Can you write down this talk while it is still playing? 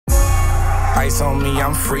Ice on me,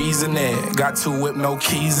 I'm freezing it. Got 2 whip, no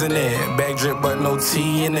keys in it. Bag drip, but no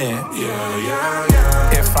tea in it.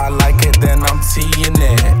 Yeah. If I like it, then I'm teeing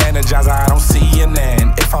it. Energizer, I don't see in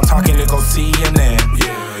it. If I'm talking, you go see in it.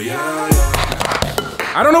 Yeah.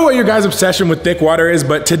 I don't know what your guys' obsession with thick water is,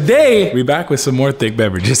 but today we back with some more thick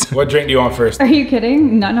beverages. What drink do you want first? Are you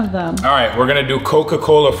kidding? None of them. All right, we're gonna do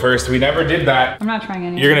Coca-Cola first. We never did that. I'm not trying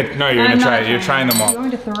any. You're gonna try it. You're trying them all. You're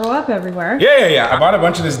going to throw up everywhere. Yeah. I bought a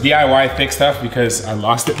bunch of this DIY thick stuff because I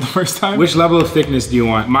lost it the first time. Which level of thickness do you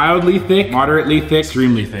want? Mildly thick, moderately thick,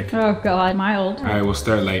 extremely thick? Oh God, mild. All right, we'll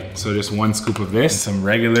start light. So just 1 scoop of this, some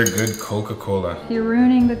regular good Coca-Cola. You're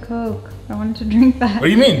ruining the Coke. I wanted to drink that. What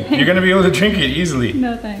do you mean? You're gonna be able to drink it easily.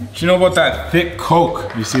 No thanks. Do you know about that thick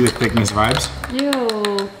Coke? You see the thickness vibes?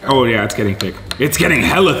 Ew. Oh yeah, it's getting thick. It's getting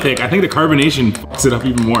hella thick. I think the carbonation fucks it up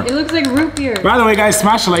even more. It looks like root beer. By the way, guys,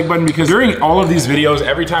 smash the like button because during all of these videos,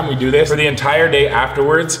 every time we do this, for the entire day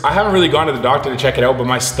afterwards, I haven't really gone to the doctor to check it out, but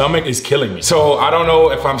my stomach is killing me. So I don't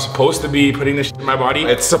know if I'm supposed to be putting this shit in my body.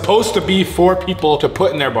 It's supposed to be for people to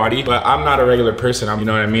put in their body, but I'm not a regular person. You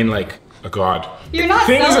know what I mean? Like a god. You're not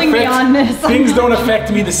selling me on this. Things don't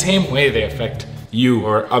affect me the same way they affect you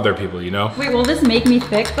or other people, you know? Wait, will this make me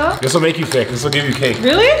thick though? This will make you thick. This will give you cake.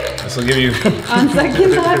 Really? This will give you... On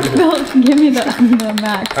second thought, give me the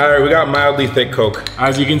max. All right, we got mildly thick Coke.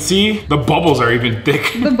 As you can see, the bubbles are even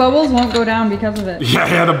thick. The bubbles won't go down because of it.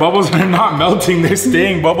 Yeah, the bubbles are not melting. They're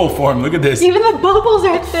staying bubble form. Look at this. Even the bubbles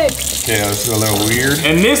are thick. Okay, this is a little weird.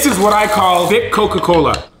 And this is what I call thick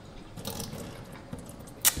Coca-Cola.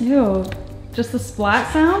 Ew. Just the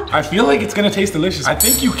splat sound? I feel like it's gonna taste delicious. I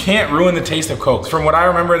think you can't ruin the taste of Coke. From what I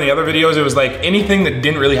remember in the other videos, it was like anything that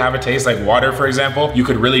didn't really have a taste, like water, for example, you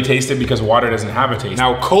could really taste it because water doesn't have a taste.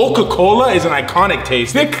 Now, Coca-Cola is an iconic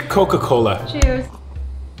taste. Thick Coca-Cola. Cheers.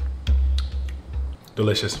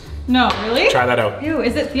 Delicious. No, really? Try that out. Ew,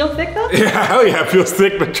 is it feel thick though? Yeah, hell yeah, it feels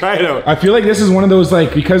thick, but try it out. I feel like this is one of those,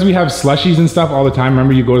 like, because we have slushies and stuff all the time,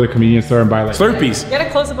 remember you go to the convenience store and buy like Slurpees. Get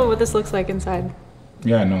a close-up of what this looks like inside.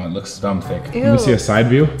 Yeah, no, it looks dumb thick. Ew. Let me see a side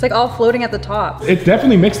view. It's like all floating at the top. It's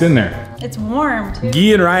definitely mixed in there. It's warm too.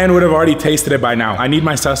 Guy and Ryan would have already tasted it by now. I need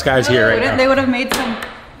my sus guys here right now. They would have made some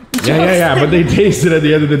Yeah, but they tasted it at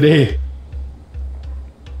the end of the day.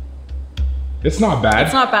 It's not bad.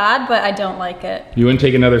 It's not bad, but I don't like it. You wouldn't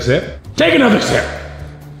take another sip? Take another sip!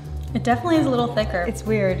 It definitely is a little thicker. It's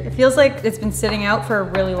weird. It feels like it's been sitting out for a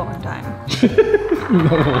really long time. No.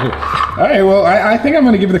 All right, well, I think I'm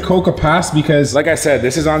gonna give the Coke a pass because, like I said,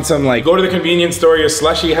 this is on some like, go to the convenience store, your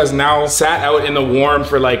slushie has now sat out in the warm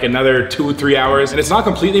for like another 2-3 hours, and it's not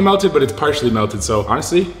completely melted, but it's partially melted, so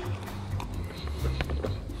honestly.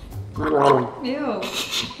 Ew.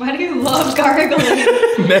 Why do you love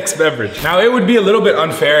gargling? Next beverage. Now, it would be a little bit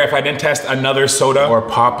unfair if I didn't test another soda, or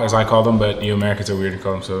pop as I call them, but you Americans are weird to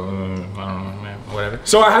call them, so I don't know, man, whatever.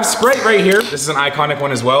 So I have Sprite right here. This is an iconic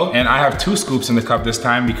one as well, and I have 2 scoops in the cup this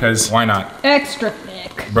time because why not? Extra thick.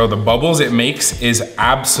 Bro, the bubbles it makes is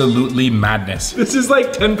absolutely madness. This is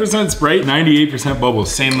like 10% Sprite, 98%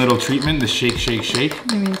 bubbles. Same little treatment, the shake, shake, shake.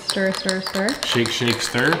 You mean stir, stir, stir? Shake, shake,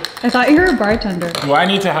 stir. I thought you were a bartender. Do I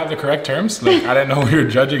need to have the correct terms? Like, I didn't know we were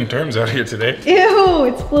judging terms out here today. Ew,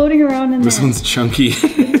 it's floating around in This there. one's chunky.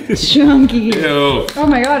 Chunky. Ew. Oh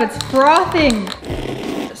my God, it's frothing.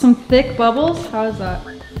 Some thick bubbles? How is that?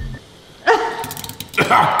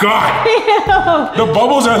 Oh God! Ew. The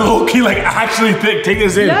bubbles are low-key like actually thick. Take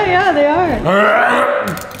this in. Yeah, they are.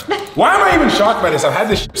 Why am I even shocked by this? I've had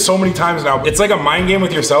this so many times now. It's like a mind game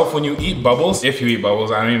with yourself when you eat bubbles. If you eat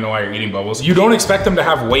bubbles, I don't even know why you're eating bubbles. You don't expect them to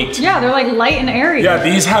have weight. Yeah, they're like light and airy. Yeah,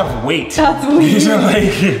 these have weight. That's weird. These are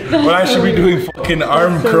like what I should be doing fucking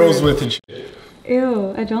arm curls with and shit.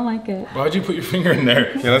 Ew, I don't like it. Why'd you put your finger in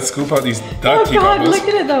there? Yeah, let's scoop out these dirty Oh God, bubbles. look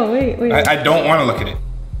at it though. Wait. I don't want to look at it.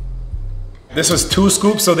 This was 2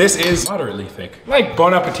 scoops, so this is moderately thick. Like,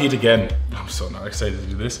 bon appetit again. I'm so not excited to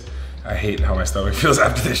do this. I hate how my stomach feels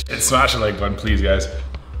after this shit. Smash the like button, please, guys.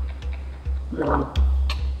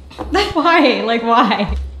 Why? Like,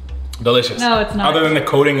 why? Delicious. No, it's not. Other than the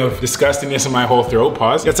coating of disgustingness in my whole throat,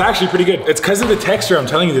 pause. It's actually pretty good. It's because of the texture. I'm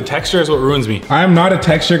telling you, the texture is what ruins me. I'm not a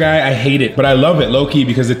texture guy. I hate it, but I love it low-key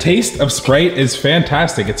because the taste of Sprite is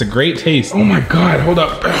fantastic. It's a great taste. Oh my God, hold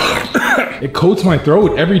up. It coats my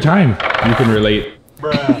throat every time. You can relate.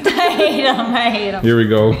 I hate them. Here we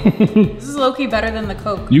go. This is low-key better than the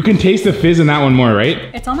Coke. You can taste the fizz in that one more, right?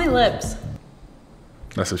 It's on my lips.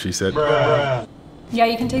 That's what she said. Yeah,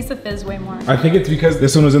 you can taste the fizz way more. I think it's because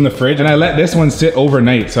this one was in the fridge and I let this one sit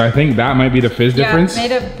overnight. So I think that might be the fizz difference. Yeah, it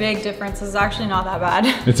made a big difference. It's actually not that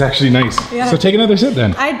bad. It's actually nice. Yeah. So take another sip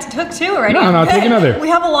then. I took 2 already. No, take another. We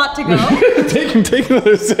have a lot to go. take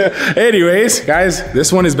another sip. Anyways, guys,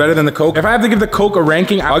 this one is better than the Coke. If I have to give the Coke a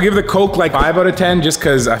ranking, I'll give the Coke like 5 out of 10 just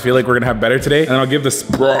because I feel like we're gonna have better today. And then I'll give the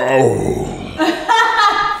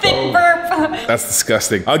Thick burp. That's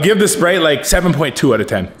disgusting. I'll give the Sprite like 7.2 out of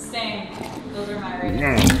 10. Same. Those are my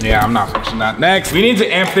ratings. Yeah, I'm not finishing that. Next, we need to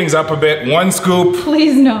amp things up a bit. 1 scoop.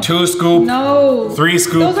 Please no. 2 scoop. No. 3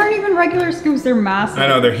 scoop. Those aren't even regular scoops. They're massive. I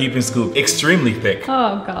know, they're heaping scoop. Extremely thick.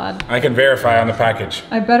 Oh God. I can verify on the package.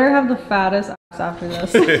 I better have the fattest ass after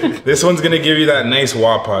this. This one's gonna give you that nice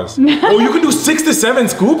wah pause. Oh, you can do 6 to 7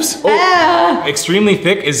 scoops? Oh, extremely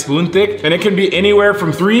thick is spoon thick, and it can be anywhere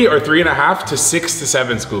from 3 or 3.5 to 6 to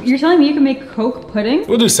 7 scoops. You're telling me you can make Coke pudding?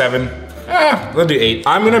 We'll do 7. We'll do 8.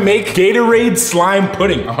 I'm gonna make Gatorade slime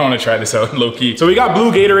pudding. I wanna try this out low key. So we got blue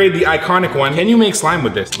Gatorade, the iconic one. Can you make slime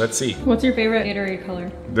with this? Let's see. What's your favorite Gatorade color?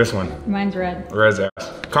 This one. Mine's red. Red's ass.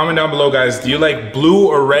 Comment down below, guys. Do you like blue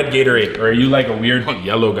or red Gatorade? Or are you like a weird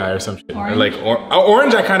yellow guy or some shit? Orange? Or like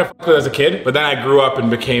orange I kind of fucked with as a kid, but then I grew up and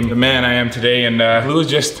became the man I am today, and blue is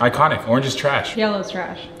just iconic. Orange is trash. Yellow's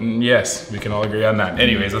trash. Yes, we can all agree on that.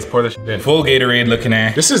 Anyways, let's pour this shit in. Full Gatorade looking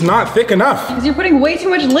at. This is not thick enough. Because you're putting way too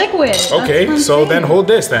much liquid. Okay, so then hold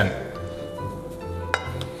this then.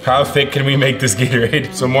 How thick can we make this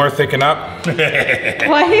Gatorade? So more thicken up.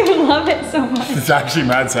 Why do you love it so much? It's actually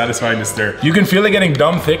mad satisfying to stir. You can feel it getting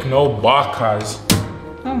dumb thick, no bakas.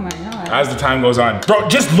 Oh my God. As the time goes on. Bro,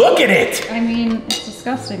 just look at it! I mean, it's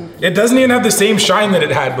disgusting. It doesn't even have the same shine that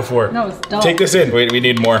it had before. No, it's dull. Take this in. Wait, we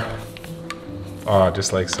need more. Oh,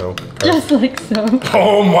 just like so. Perfect. Just like so.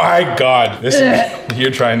 Oh my God. This you're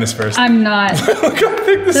trying this first. I'm not. Look how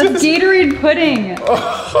thick this That's is. Gatorade pudding.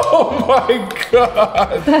 Oh my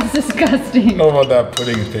God. That's disgusting. I don't know about that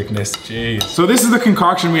pudding thickness. Jeez. So this is the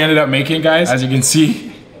concoction we ended up making, guys. As you can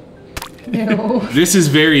see. Ew. This is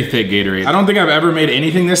very thick Gatorade. I don't think I've ever made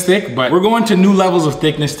anything this thick, but we're going to new levels of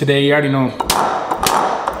thickness today. You already know.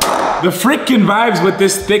 The frickin' vibes with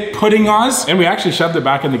this thick pudding Oz. And we actually shoved it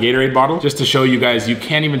back in the Gatorade bottle just to show you guys you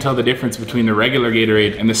can't even tell the difference between the regular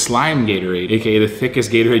Gatorade and the slime Gatorade, aka the thickest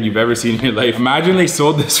Gatorade you've ever seen in your life. Imagine they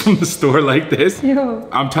sold this from the store like this. Ew.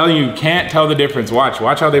 I'm telling you, you can't tell the difference. Watch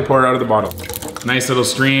how they pour it out of the bottle. Nice little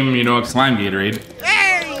stream, you know, slime Gatorade.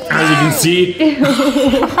 As you can see.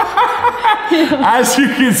 As you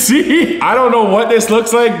can see, I don't know what this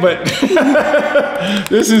looks like, but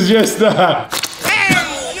this is just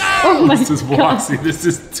Oh my this is God. wassy. This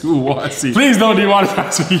is too wassy. Please don't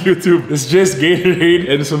demonetize me, YouTube. It's just Gatorade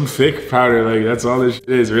and some thick powder. Like, that's all this shit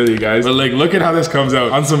is, really, guys. But like, look at how this comes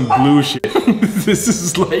out on some glue shit. This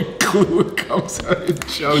is like glue. It comes out in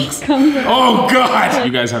chunks. Oh God!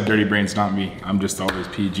 You guys have dirty brains, not me. I'm just always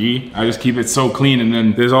PG. I just keep it so clean, and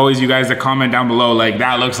then there's always you guys that comment down below like,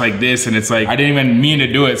 that looks like this, and it's like, I didn't even mean to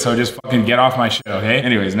do it, so just fucking get off my shit, okay?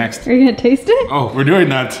 Anyways, next. Are you gonna taste it? Oh, we're doing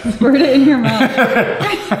that. Put it in your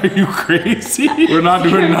mouth. Are you crazy? We're not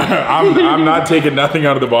doing that. I'm not taking nothing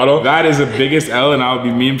out of the bottle. That is the biggest L, and I'll be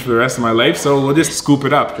memed for the rest of my life. So we'll just scoop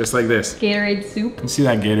it up, just like this. Gatorade soup. You see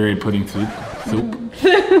that Gatorade pudding soup?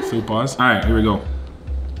 Soup pause. All right, here we go.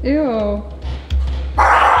 Ew.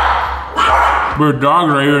 We're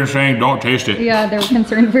dogs right here and saying don't taste it. Yeah, they're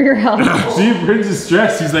concerned for your health. See, Prince is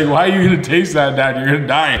stressed. He's like, why are you gonna taste that, Dad? You're gonna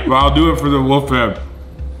die. Well, I'll do it for the wolf fam.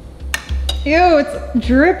 Ew, it's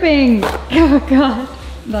dripping. Oh God.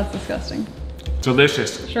 That's disgusting.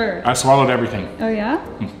 Delicious. Sure. I swallowed everything. Oh yeah?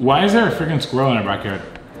 Why is there a freaking squirrel in our backyard?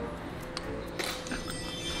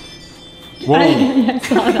 Whoa. I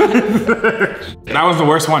saw that. That was the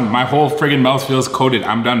worst one. My whole friggin' mouth feels coated.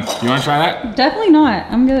 I'm done. You wanna try that? Definitely not.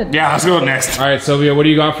 I'm good. Yeah, let's go next. All right, Sylvia, what do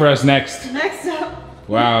you got for us next? Next up,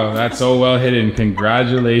 Wow, that's so well hidden.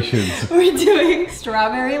 Congratulations. we're doing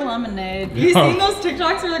strawberry lemonade. You seen those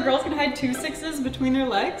TikToks where the girls can hide 2 6s between their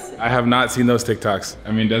legs? I have not seen those TikToks.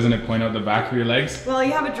 I mean, doesn't it point out the back of your legs? Well,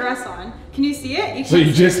 you have a dress on. Can you see it? So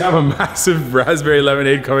you just have a massive raspberry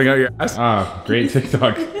lemonade coming out your ass? Ah, great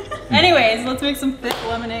TikTok. Anyways, let's make some thick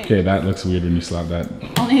lemonade. Okay, that looks weird when you slap that.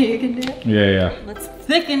 Only you can do it. Yeah. Let's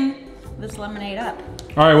thicken this lemonade up.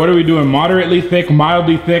 All right, what are we doing? Moderately thick,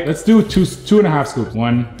 mildly thick? Let's do 2.5 scoops.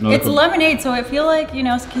 One. It's lemonade, so I feel like, you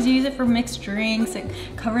know, because you use it for mixed drinks, it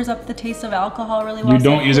covers up the taste of alcohol really well. You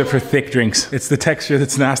don't use it for thick drinks. It's the texture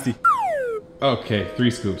that's nasty. Okay,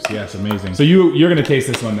 3 scoops. Yes, amazing. So you're gonna taste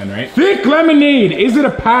this one then, right? Thick lemonade. Is it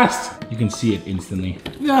a pass? You can see it instantly.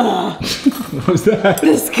 Ugh. What was that?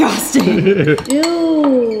 Disgusting.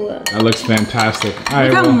 Ew. That looks fantastic. All right,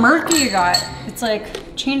 Look how well, murky you got. It's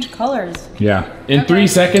like changed colors. Yeah. In 3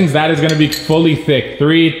 seconds, that is gonna be fully thick.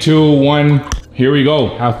 3, 2, 1. Here we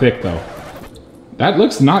go. How thick though? That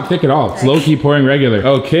looks not thick at all. It's low-key pouring regular.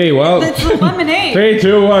 Okay, well. It's the lemonade. 3,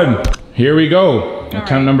 2, 1. Here we go.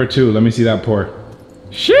 Attempt number 2. Let me see that pour.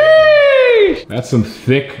 Sheesh! That's some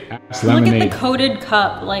thick ass lemonade. Look at the coated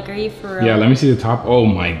cup. Like, are you for real? Yeah, let me see the top. Oh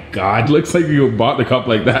my God. Looks like you bought the cup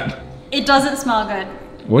like that. It doesn't smell good.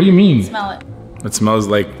 What do you mean? Smell it. It smells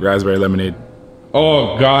like raspberry lemonade.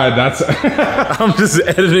 Oh God, that's... I'm just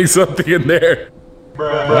editing something in there.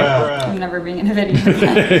 I'm never being in a video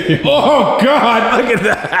again. Oh God, look at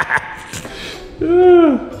that.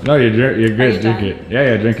 No, you're good, drink it.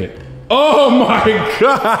 Yeah, drink it. Oh my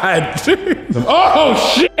God.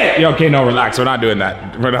 Oh shit. Yeah, okay, no, relax. We're not doing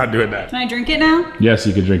that. We're not doing that. Can I drink it now? Yes,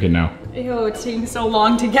 you can drink it now. Ew, it's taking so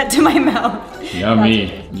long to get to my mouth.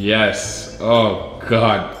 Yummy. Yes. Oh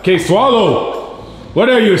God. Okay, swallow. What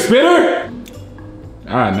are you, a spitter?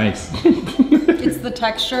 Ah, nice. It's the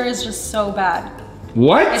texture is just so bad.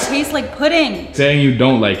 What? It tastes like pudding. Saying you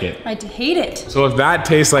don't like it. I hate it. So if that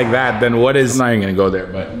tastes like that, then what is... I'm not even gonna go there,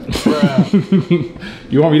 but...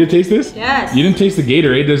 You want me to taste this? Yes. You didn't taste the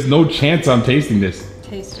Gatorade. There's no chance I'm tasting this.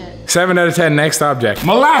 Taste it. 7 out of 10, next object.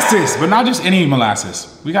 Molasses, but not just any molasses.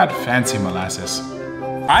 We got fancy molasses.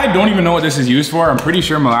 I don't even know what this is used for. I'm pretty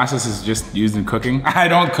sure molasses is just used in cooking. I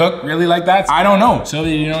don't cook really like that. I don't know.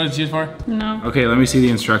 Sylvia, do you know what it's used for? No. Okay, let me see the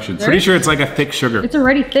instructions. Pretty sure it's like a thick sugar. It's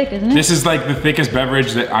already thick, isn't it? This is like the thickest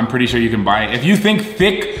beverage that I'm pretty sure you can buy. If you think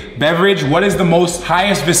thick beverage, what is the most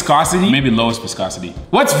highest viscosity? Maybe lowest viscosity.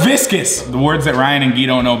 What's viscous? The words that Ryan and Guy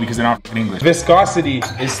don't know because they're not in English. Viscosity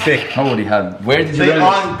is thick. Holy hell. Where did you Say learn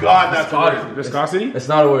on God, that's a word. Viscosity? It's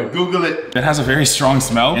not a word. Google it. It has a very strong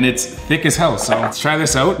smell and it's thick as hell. So let's try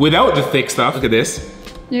this out. Without the thick stuff, look at this.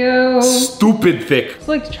 Ew. Stupid thick. It's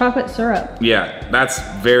like chocolate syrup. Yeah, that's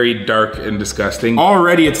very dark and disgusting.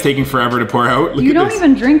 Already it's taking forever to pour out. Look You at don't this.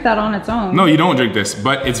 even drink that on its own. No, you don't drink this,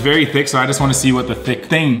 but it's very thick, so I just want to see what the thick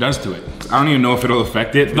thing does to it. I don't even know if it'll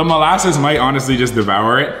affect it. The molasses might honestly just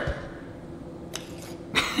devour it.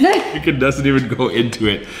 It doesn't even go into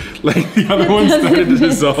it. Like the other one started to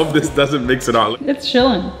dissolve, this doesn't mix it all. It's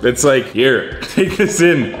chilling. It's like, here, take this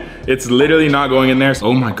in. It's literally not going in there.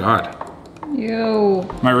 Oh my God. Ew.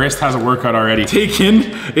 My wrist has a workout already. Take in,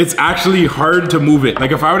 it's actually hard to move it.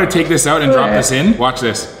 Like if I were to take this out and drop this in, watch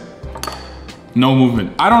this. No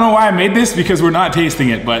movement. I don't know why I made this because we're not tasting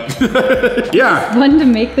it, but yeah. Fun to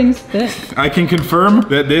make things thick. I can confirm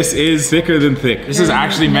that this is thicker than thick. This is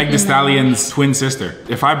actually Meg Thee Stallion's twin sister.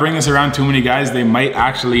 If I bring this around too many guys, they might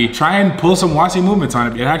actually try and pull some wassy movements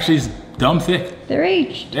on it. It actually is dumb thick. They're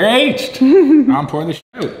aged. They're aged. I'm pouring this shit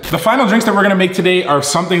out. The final drinks that we're gonna make today are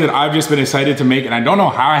something that I've just been excited to make, and I don't know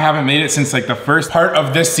how I haven't made it since like the first part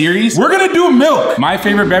of this series. We're gonna do milk. My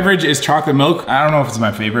favorite beverage is chocolate milk. I don't know if it's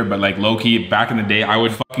my favorite, but like low-key, back in the day, I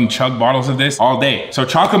would fucking chug bottles of this all day. So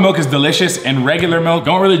chocolate milk is delicious, and regular milk,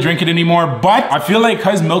 don't really drink it anymore, but I feel like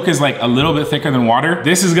because milk is like a little bit thicker than water,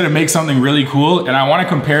 this is gonna make something really cool, and I wanna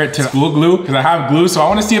compare it to school glue, because I have glue, so I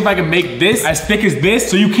wanna see if I can make this as thick as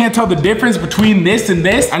this, so you can't tell the difference between this, and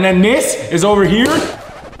then this is over here.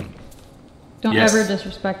 Don't ever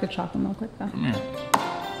disrespect the chocolate milk like that. Come here.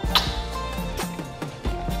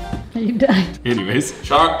 Are you done? Anyways,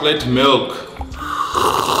 chocolate milk.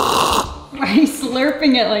 Why are you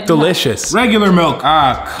slurping it like Delicious. Regular milk.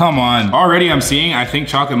 Ah, come on. Already I'm seeing, I think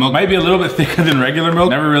chocolate milk might be a little bit thicker than regular milk.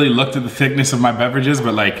 Never really looked at the thickness of my beverages,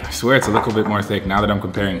 but like, I swear it's a little bit more thick now that I'm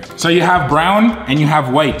comparing. So you have brown and you have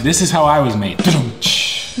white. This is how I was made.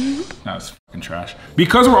 That was fucking trash.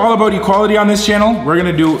 Because we're all about equality on this channel, we're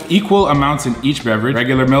gonna do equal amounts in each beverage.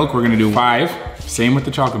 Regular milk, we're gonna do 5. Same with the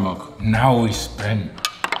chocolate milk. Now we spin.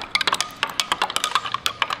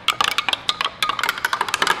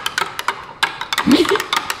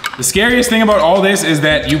 The scariest thing about all this is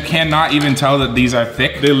that you cannot even tell that these are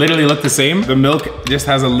thick. They literally look the same. The milk just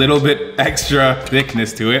has a little bit extra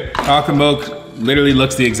thickness to it. Chocolate milk literally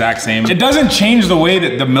looks the exact same. It doesn't change the way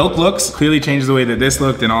that the milk looks. Clearly changes the way that this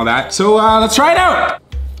looked and all that. So let's try it out.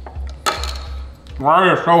 Why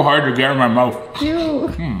are they so hard to get in my mouth? Ew.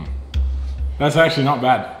 That's actually not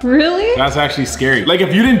bad. Really? That's actually scary. Like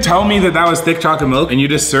if you didn't tell me that that was thick chocolate milk and you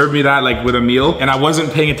just served me that like with a meal and I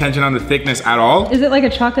wasn't paying attention on the thickness at all. Is it like a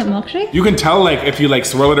chocolate milkshake? You can tell like if you like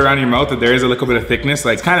swirl it around your mouth that there is a little bit of thickness.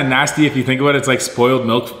 Like it's kind of nasty if you think about it. It's like spoiled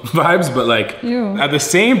milk vibes, but like Ew. at the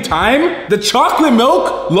same time, the chocolate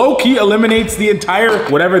milk low-key eliminates the entire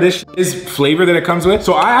whatever this is flavor that it comes with.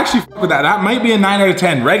 So I actually fuck with that. That might be a 9 out of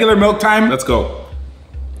 10. Regular milk time, let's go.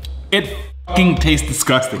 It fucking tastes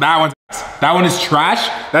disgusting. That one's That one is trash.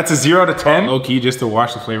 That's a 0 to 10. Low-key, just to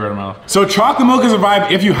wash the flavor out of my mouth. So chocolate milk is a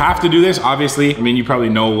vibe if you have to do this, obviously. I mean, you probably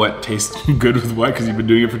know what tastes good with what because you've been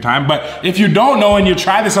doing it for time. But if you don't know and you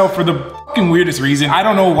try this out for the fucking weirdest reason, I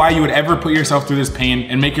don't know why you would ever put yourself through this pain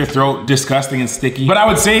and make your throat disgusting and sticky. But I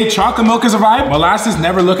would say chocolate milk is a vibe. Molasses,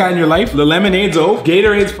 never look at in your life. The lemonade's over.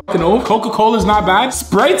 Gatorade's fucking over. Coca-Cola's not bad.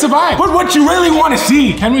 Sprite's a vibe. But what you really want to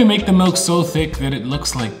see, can we make the milk so thick that it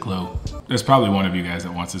looks like glue? There's probably one of you guys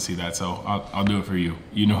that wants to see that, so I'll do it for you.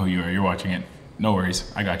 You know who you are, you're watching it. No worries,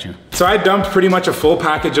 I got you. So I dumped pretty much a full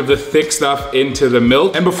package of the thick stuff into the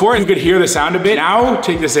milk. And before you could hear the sound a bit, now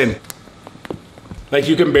take this in. Like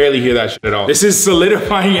you can barely hear that shit at all. This is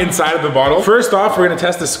solidifying inside of the bottle. First off, we're gonna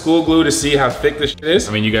test the school glue to see how thick this shit is.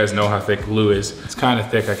 I mean, you guys know how thick glue is. It's kind of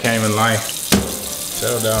thick, I can't even lie.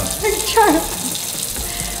 Settle down.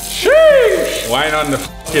 Sheesh! Wine on the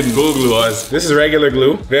fucking glue was. This is regular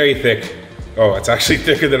glue, very thick. Oh, it's actually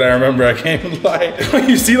thicker than I remember, I can't even lie.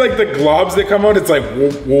 You see like the globs that come out, it's like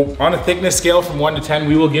whoop, whoop. On a thickness scale from 1 to 10,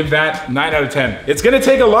 we will give that 9 out of 10. It's gonna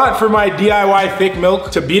take a lot for my DIY thick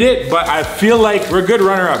milk to beat it, but I feel like we're a good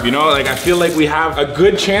runner up, you know? Like I feel like we have a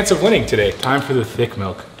good chance of winning today. Time for the thick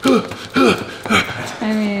milk.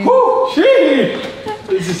 I mean... Woo, shit!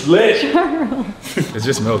 This is lit. Charles. It's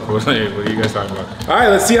just milk, what are you guys talking about? All right,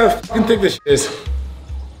 let's see how fucking thick this shit is.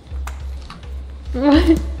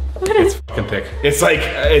 What? It's fucking thick. It's like,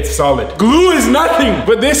 it's solid. Glue is nothing,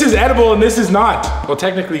 but this is edible and this is not. Well,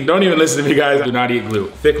 technically, don't even listen to me, guys. Do not eat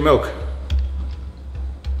glue. Thick milk.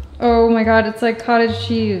 Oh my God, it's like cottage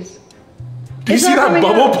cheese. Do you see that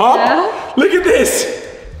bubble pop? Yeah? Look at this.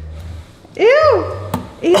 Ew.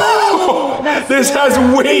 Ew. Oh, this has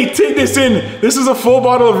weight. Take this in. This is a full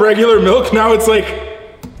bottle of regular milk. Now it's like...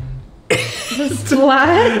 It's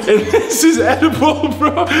flat? And this is edible,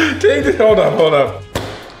 bro. Take this. Hold up, hold up.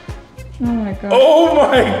 Oh my God. Oh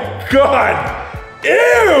my God.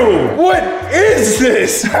 Ew! What is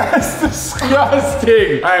this? That's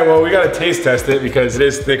disgusting. All right, well, we gotta taste test it because it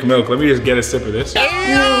is thick milk. Let me just get a sip of this. Ew.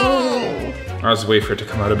 I'll just wait for it to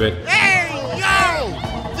come out a bit. Hey, yo!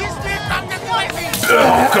 This is from the Northeast!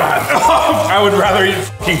 Oh God, oh, I would rather eat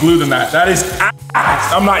fucking glue than that. That is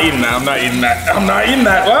ass. I'm not eating that, I'm not eating that. I'm not eating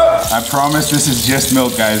that, well. I promise this is just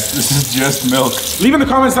milk, guys. This is just milk. Leave in the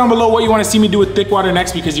comments down below what you want to see me do with thick water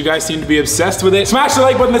next because you guys seem to be obsessed with it. Smash the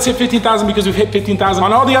like button, let's hit 15,000 because we've hit 15,000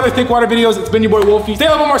 on all the other thick water videos. It's been your boy Wolfie. Stay a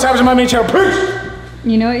little bit more savage on my main channel, peace!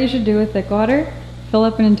 You know what you should do with thick water? Fill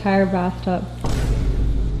up an entire bathtub.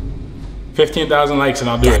 15,000 likes and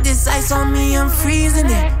I'll do it. Got this ice on me, I'm freezing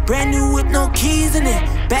it. Brand new with no keys in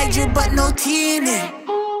it. Bag drip but no tea in it.